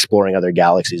 I don't know, exploring other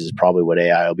galaxies is probably what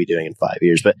AI will be doing in 5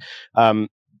 years. But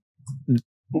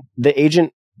the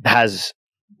agent has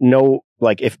no,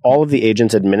 like, if all of the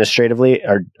agents administratively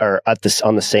are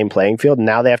on the same playing field,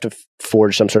 now they have to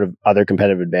forge some sort of other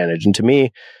competitive advantage. And to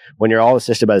me, when you're all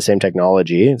assisted by the same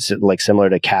technology, it's like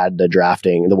similar to CAD, the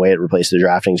drafting, the way it replaced the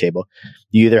drafting table,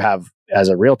 you either have, as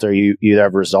a realtor, you either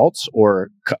have results or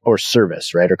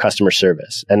service, right? Or customer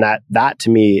service. And that to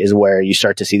me is where you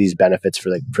start to see these benefits for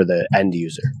the end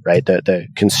user, right? The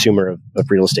consumer of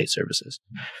real estate services.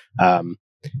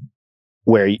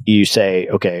 Where you say,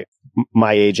 okay,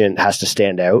 my agent has to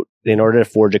stand out in order to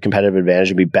forge a competitive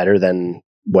advantage and be better than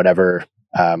whatever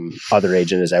other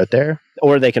agent is out there,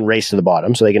 or they can race to the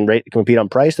bottom. So they can compete on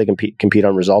price, they can compete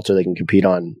on results, or they can compete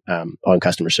on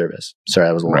customer service. Sorry,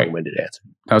 that was a long-winded answer.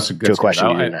 That was a good question.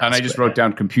 I just wrote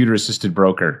down computer assisted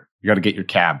broker. You got to get your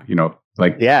cab,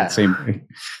 it's the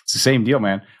same deal,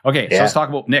 man. Okay. So let's talk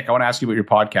about Nick. I want to ask you about your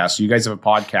podcast. So you guys have a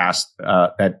podcast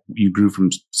that you grew from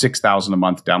 6,000 a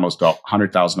month down almost to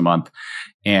 100,000 a month.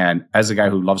 And as a guy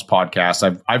who loves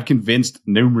podcasts, I've convinced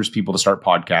numerous people to start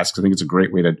podcasts because I think it's a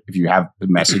great way to, if you have a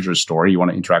message or a story, you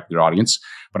want to interact with your audience.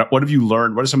 But what have you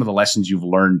learned? What are some of the lessons you've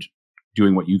learned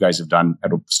doing what you guys have done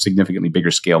at a significantly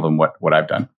bigger scale than what I've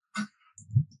done?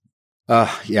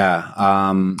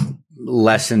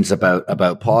 lessons about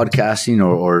podcasting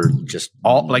or just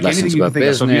all like anything you can think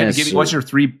of. So if you had to give, what's your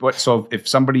three? So if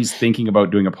somebody's thinking about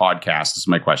doing a podcast, this is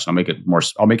my question.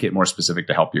 I'll make it more specific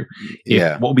to help you.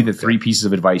 What would be the three pieces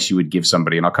of advice you would give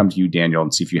somebody? And I'll come to you, Daniel,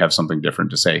 and see if you have something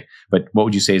different to say. But what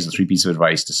would you say is the three pieces of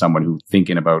advice to someone who's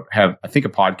thinking about I think a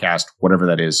podcast, whatever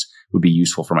that is, would be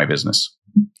useful for my business?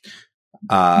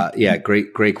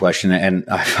 Great question. And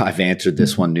I've answered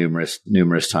this one numerous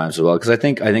times as well. Cause I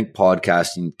think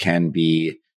podcasting can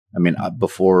be,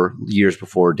 years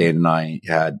before Dan and I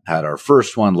had our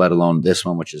first one, let alone this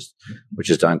one, which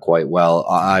is done quite well.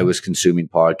 I was consuming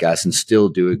podcasts and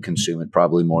still consume it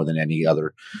probably more than any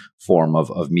other form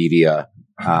of media.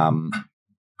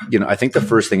 I think the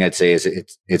first thing I'd say is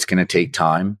it's going to take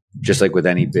time, just like with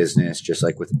any business, just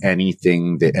like with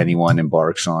anything that anyone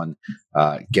embarks on.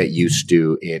 Get used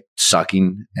to it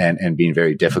sucking and being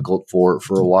very difficult for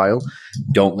a while.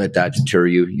 Don't let that deter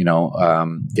you.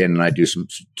 Dan and I do some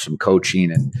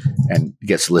coaching and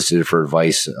get solicited for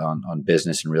advice on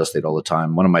business and real estate all the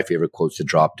time. One of my favorite quotes to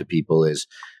drop to people is,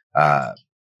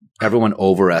 everyone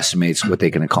overestimates what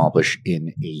they can accomplish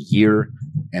in a year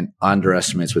and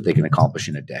underestimates what they can accomplish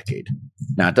in a decade.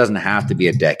 Now, it doesn't have to be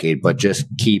a decade, but just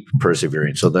keep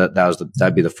persevering. So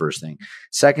that'd be the first thing.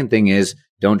 Second thing is,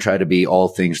 don't try to be all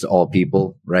things to all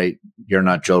people, right? You're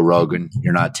not Joe Rogan.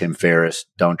 You're not Tim Ferriss.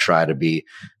 Don't try to be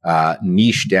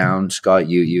niche down. Scott,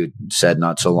 you said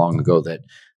not so long ago that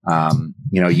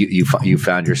you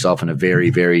found yourself in a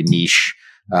very, very niche.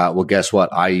 Well, guess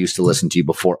what? I used to listen to you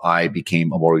before I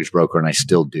became a mortgage broker, and I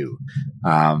still do.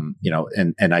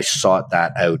 And I sought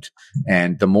that out.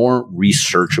 And the more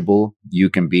researchable you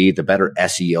can be, the better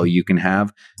SEO you can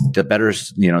have, the better,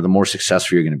 the more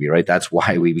successful you're going to be, right? That's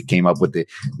why we came up with the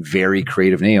very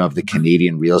creative name of the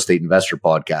Canadian Real Estate Investor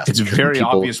Podcast. It's very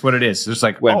obvious what it is. It's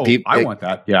like, I want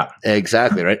that. Yeah,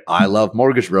 exactly. Right. I love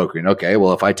mortgage brokering. Okay.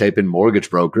 Well, if I type in mortgage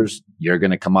brokers, you're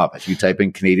going to come up. If you type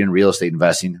in Canadian real estate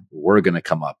investing, we're going to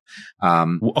come up.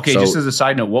 Just as a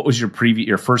side note, what was your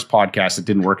first podcast that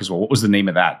didn't work as well? What was the name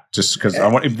of that? Just because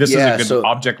if this is a good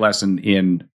object lesson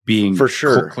in being for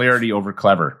sure clarity over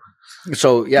clever.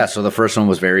 So the first one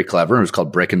was very clever. It was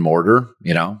called Brick and Mortar,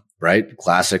 right?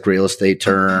 Classic real estate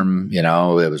term. It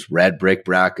was red brick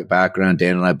background.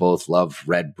 Dan and I both love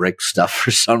red brick stuff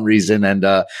for some reason. And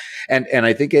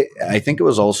I think it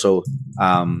was also,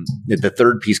 the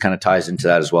third piece kind of ties into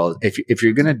that as well. If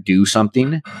you're going to do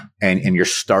something and you're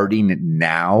starting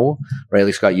now, right?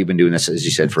 Like Scott, you've been doing this, as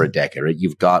you said, for a decade, right?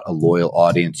 You've got a loyal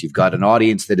audience. You've got an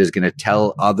audience that is going to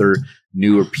tell other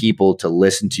newer people to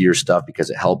listen to your stuff because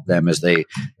it helped them as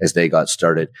they got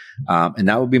started. And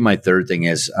that would be my third thing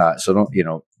is,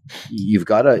 you've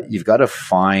got to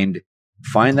find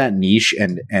that niche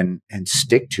and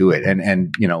stick to it.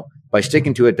 And by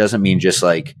sticking to it doesn't mean just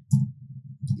like,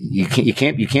 you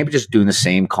can't be just doing the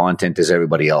same content as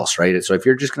everybody else, right? So if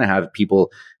you're just going to have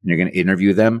people and you're going to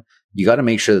interview them, you got to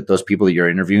make sure that those people that you're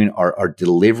interviewing are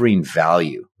delivering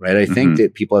value, right? I think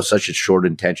that people have such a short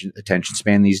attention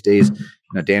span these days.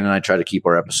 Dan and I try to keep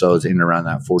our episodes in around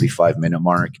that 45-minute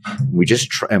mark. We just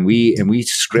we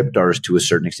script ours to a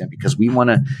certain extent because we want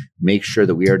to make sure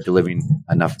that we are delivering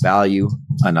enough value,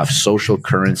 enough social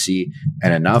currency,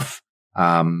 and enough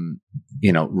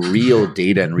real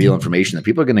data and real information that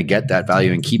people are going to get that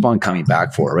value and keep on coming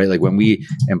back for, right? Like when we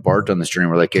embarked on this journey,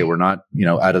 we're like, hey, we're not,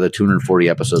 out of the 240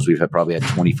 episodes, we've probably had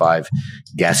 25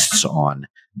 guests on.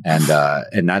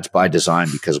 And that's by design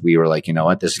because we were like, you know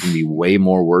what, this is going to be way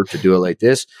more work to do it like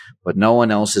this, but no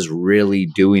one else is really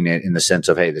doing it in the sense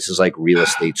of, hey, this is like real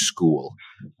estate school.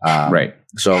 Right.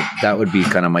 So that would be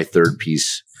kind of my third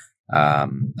piece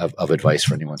of advice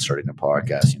for anyone starting a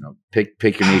podcast.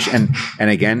 Pick your niche and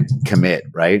again, commit,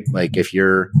 right? Like if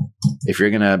you're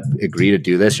going to agree to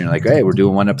do this and you're like, hey, we're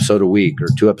doing 1 episode a week or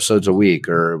 2 episodes a week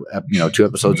or 2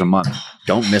 episodes a month,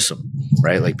 don't miss them,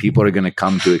 right? Like people are going to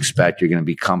come to expect you're going to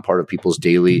become part of people's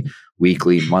daily,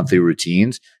 weekly, monthly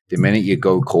routines. The minute you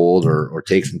go cold or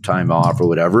take some time off or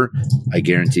whatever, I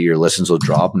guarantee your listens will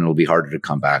drop and it'll be harder to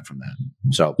come back from that.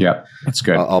 So yeah, that's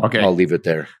good. I'll leave it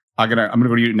there. I'm gonna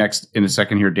go to you next in a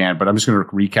second here, Dan, but I'm just going to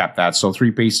recap that. So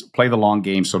 3 piece, play the long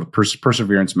game. So the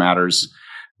perseverance matters.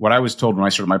 What I was told when I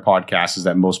started my podcast is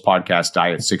that most podcasts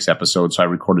die at 6 episodes. So I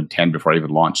recorded 10 before I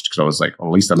even launched because I was like, well,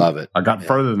 at least I got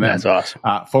further than that. That's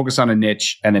awesome. Focus on a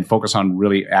niche and then focus on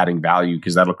really adding value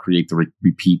because that'll create the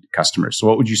repeat customers. So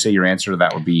what would you say your answer to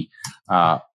that would be,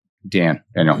 Dan?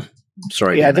 Daniel?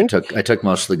 Sorry, yeah, Dan, I took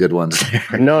most of the good ones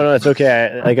there. No, it's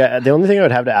okay. The only thing I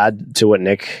would have to add to what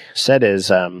Nick said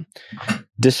is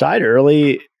decide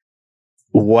early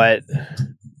what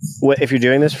if you're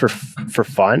doing this for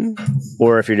fun,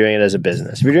 or if you're doing it as a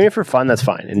business. If you're doing it for fun, that's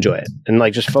fine. Enjoy it. And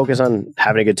like, just focus on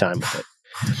having a good time with it.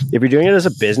 If you're doing it as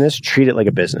a business, treat it like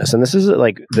a business. And this is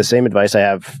like the same advice I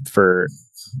have for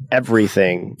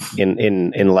everything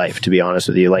in life, to be honest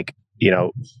with you. Like, you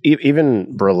know,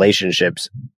 even relationships,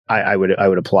 I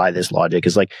would apply this logic.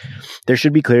 Is like, there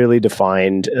should be clearly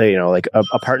defined, you know, like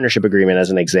a partnership agreement as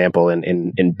an example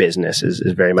in business is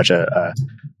very much a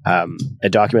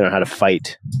document on how to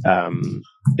fight and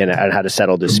how to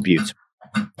settle disputes.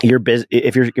 If you're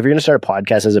going to start a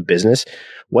podcast as a business,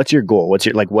 what's your goal?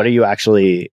 What are you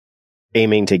actually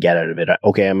aiming to get out of it?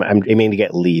 Okay, I'm aiming to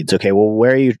get leads. Okay, well,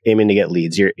 where are you aiming to get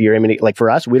leads? You're aiming to, like, for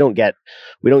us, we don't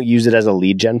use it as a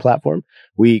lead gen platform.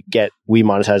 We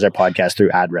monetize our podcast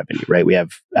through ad revenue, right? We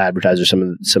have advertisers, some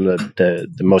of the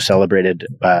most celebrated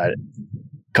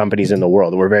companies in the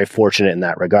world, and we're very fortunate in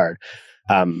that regard.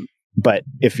 But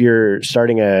if you're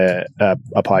starting a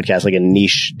podcast, like a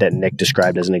niche that Nick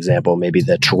described as an example, maybe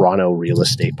the Toronto real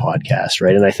estate podcast,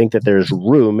 right? And I think that there's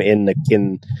room in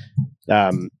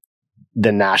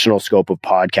the national scope of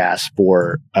podcasts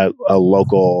for a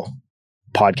local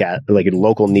podcast, like a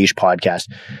local niche podcast.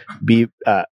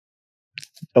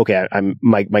 Okay,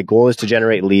 my goal is to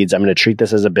generate leads. I'm going to treat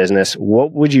this as a business.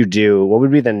 What would you do? What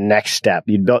would be the next step?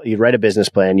 You'd write a business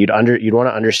plan. You'd want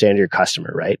to understand your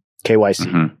customer, right? KYC.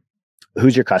 Mm-hmm.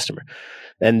 Who's your customer?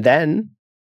 And then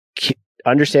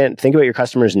think about your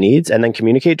customer's needs, and then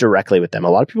communicate directly with them. A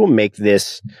lot of people make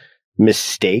this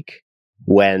mistake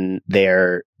when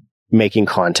they're making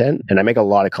content, and I make a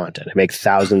lot of content. I make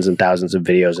thousands and thousands of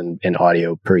videos and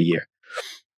audio per year.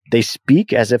 They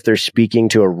speak as if they're speaking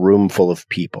to a room full of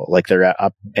people, like they're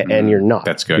up, and you're not.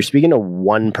 That's good. You're speaking to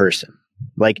one person.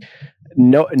 Like,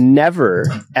 no, never,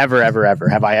 ever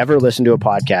have I ever listened to a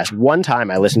podcast. One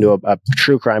time I listened to a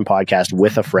true crime podcast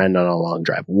with a friend on a long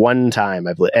drive. One time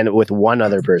and with one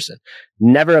other person.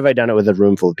 Never have I done it with a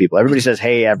room full of people. Everybody says,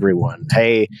 "Hey, everyone."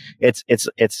 Hey, it's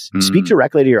speak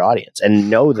directly to your audience and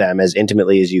know them as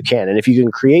intimately as you can. And if you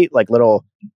can create like little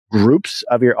groups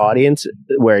of your audience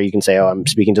where you can say, "Oh, I'm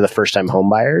speaking to the first time home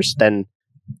buyers," then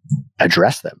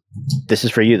address them. This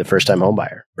is for you, the first time home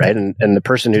buyer, right? And the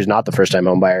person who's not the first time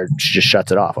home buyer just shuts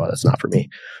it off. Oh, that's not for me,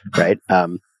 right?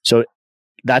 So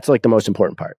that's like the most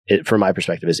important part from my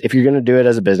perspective is, if you're going to do it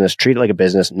as a business, treat it like a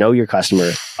business, know your customer,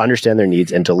 understand their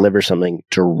needs, and deliver something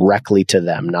directly to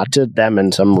them, not to them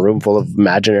and some room full of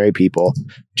imaginary people,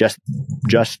 just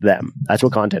them. That's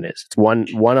what content is. It's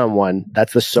one-on-one.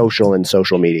 That's the social and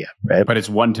social media, right? But it's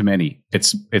one to many.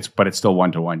 But it's still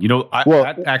one to one. You know,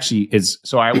 that actually is.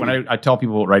 So when I tell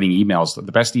people writing emails,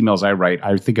 the best emails I write,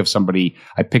 I think of somebody,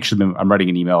 I picture them, I'm writing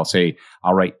an email, say,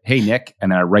 I'll write, "Hey, Nick,"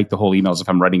 and then I write the whole email as if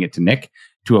I'm writing it to Nick,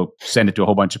 to send it to a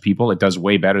whole bunch of people. It does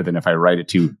way better than if I write it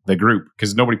to the group,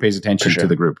 because nobody pays attention to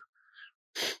the group.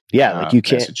 Yeah, like you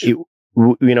can't, you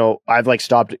know, I've like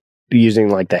stopped using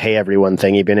like the "Hey everyone"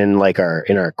 thing, even in like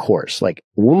in our course. Like,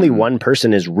 only one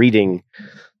person is reading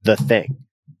the thing,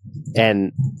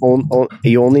 and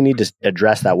you only need to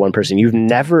address that one person. You've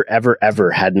never,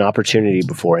 ever had an opportunity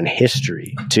before in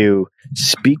history to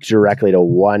speak directly to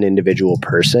one individual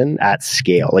person at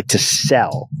scale, like to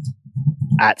sell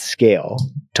at scale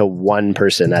to one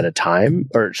person at a time,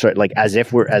 or sorry, like as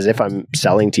if I'm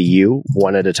selling to you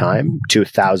one at a time to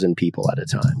 1,000 people at a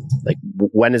time. Like,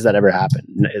 when has that ever happened?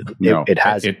 It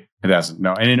hasn't. It hasn't.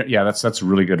 No. And that's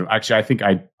really good. Actually, I think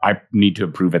I need to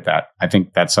improve at that. I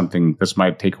think that's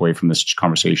my takeaway from this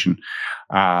conversation.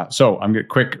 So I'm going to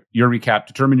quick, your recap: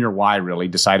 determine your why, really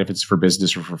decide if it's for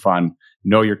business or for fun,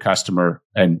 know your customer,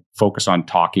 and focus on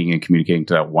talking and communicating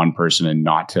to that one person and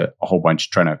not to a whole bunch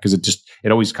because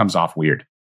it always comes off weird.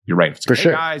 You're right. It's like,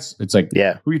 "Hey guys," it's like,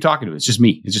 yeah, who are you talking to? It's just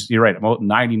me. It's just, you're right. About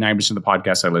 99% of the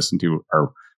podcasts I listen to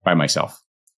are by myself.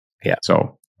 Yeah.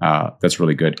 So that's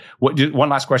really good. One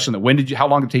last question: how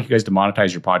long did it take you guys to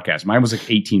monetize your podcast? Mine was like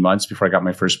 18 months before I got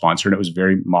my first sponsor, and it was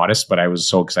very modest, but I was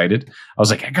so excited. I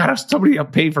was like, I got somebody to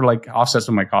pay for like offsets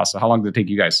of my costs. So how long did it take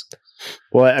you guys?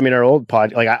 Well, I mean, our old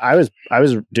I was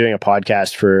doing a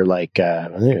podcast for like, I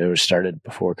think it was started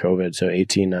before COVID. So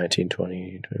 18, 19,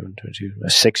 20, 21, 22,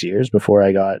 6 years before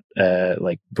I got,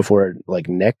 before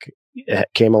Nick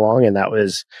came along. And that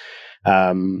was,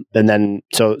 and then,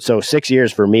 so 6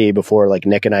 years for me before like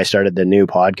Nick and I started the new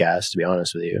podcast, to be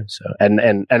honest with you. So,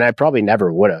 and I probably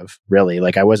never would have really,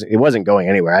 like, it wasn't going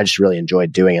anywhere. I just really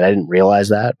enjoyed doing it. I didn't realize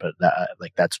that, but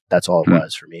that's all it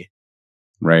was for me.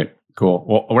 Right. Cool.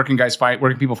 Well, where can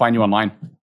people find you online?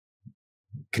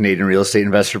 Canadian Real Estate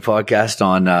Investor Podcast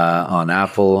on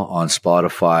Apple, on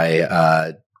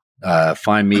Spotify,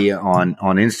 find me on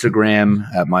Instagram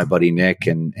at my buddy Nick,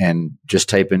 and just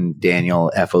type in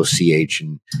Daniel Foch,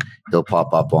 and he'll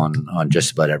pop up on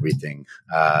just about everything.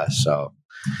 So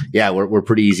yeah, we're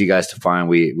pretty easy guys to find.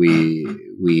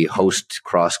 We host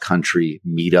cross country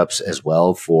meetups as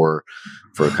well for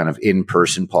kind of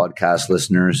in-person podcast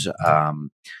listeners.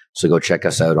 So go check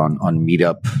us out on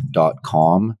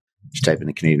meetup.com. Just type in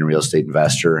the Canadian Real Estate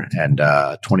Investor, and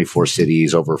 24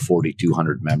 cities, over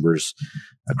 4,200 members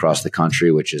across the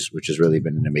country, which has really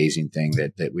been an amazing thing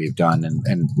that we've done.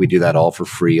 And we do that all for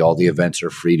free. All the events are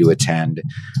free to attend.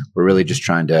 We're really just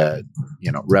trying to,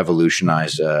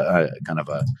 revolutionize a kind of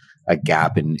a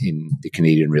gap in the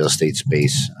Canadian real estate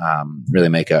space, really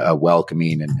make a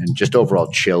welcoming and just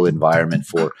overall chill environment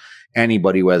for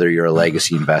anybody, whether you're a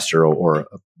legacy investor or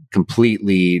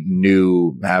completely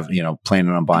new,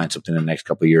 planning on buying something in the next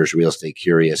couple of years, real estate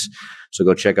curious. So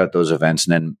go check out those events.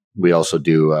 And then we also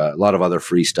do a lot of other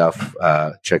free stuff.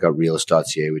 Check out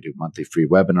realist.ca. We do monthly free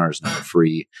webinars and a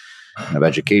free kind of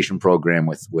education program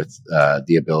with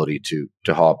the ability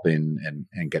to hop in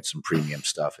and get some premium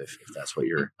stuff if that's what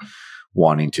you're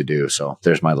wanting to do. So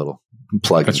there's my little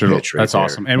plug. That's pitch right there.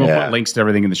 Awesome. And we'll put links to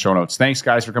everything in the show notes. Thanks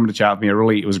guys for coming to chat with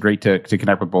me. It was great to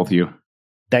connect with both of you.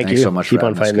 Thanks you so much. Keep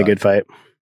on fighting the good fight.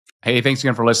 Hey, thanks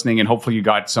again for listening. And hopefully you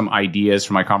got some ideas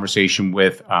from my conversation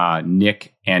with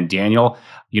Nick and Daniel.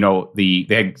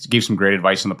 They gave some great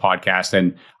advice on the podcast,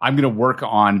 and I'm going to work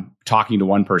on talking to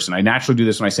one person. I naturally do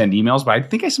this when I send emails, but I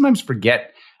think I sometimes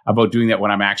forget about doing that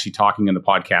when I'm actually talking in the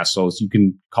podcast. So you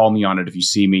can call me on it if you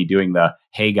see me doing the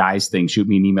 "Hey guys" thing. Shoot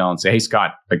me an email and say, "Hey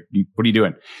Scott, what are you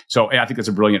doing?" So I think that's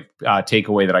a brilliant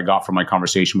takeaway that I got from my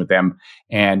conversation with them.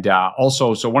 And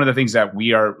also, so one of the things that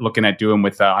we are looking at doing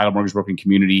with Idle Mortgage Broking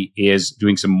community is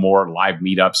doing some more live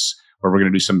meetups where we're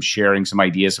going to do some sharing, some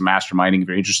ideas, some masterminding. If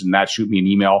you're interested in that, shoot me an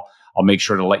email. I'll make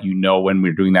sure to let you know when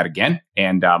we're doing that again.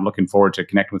 And I'm looking forward to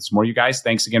connecting with some more of you guys.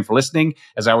 Thanks again for listening.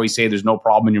 As I always say, there's no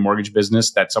problem in your mortgage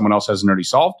business that someone else hasn't already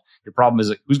solved. Your problem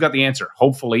is who's got the answer.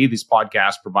 Hopefully, this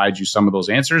podcast provides you some of those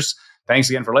answers. Thanks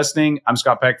again for listening. I'm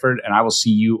Scott Peckford, and I will see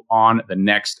you on the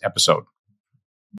next episode.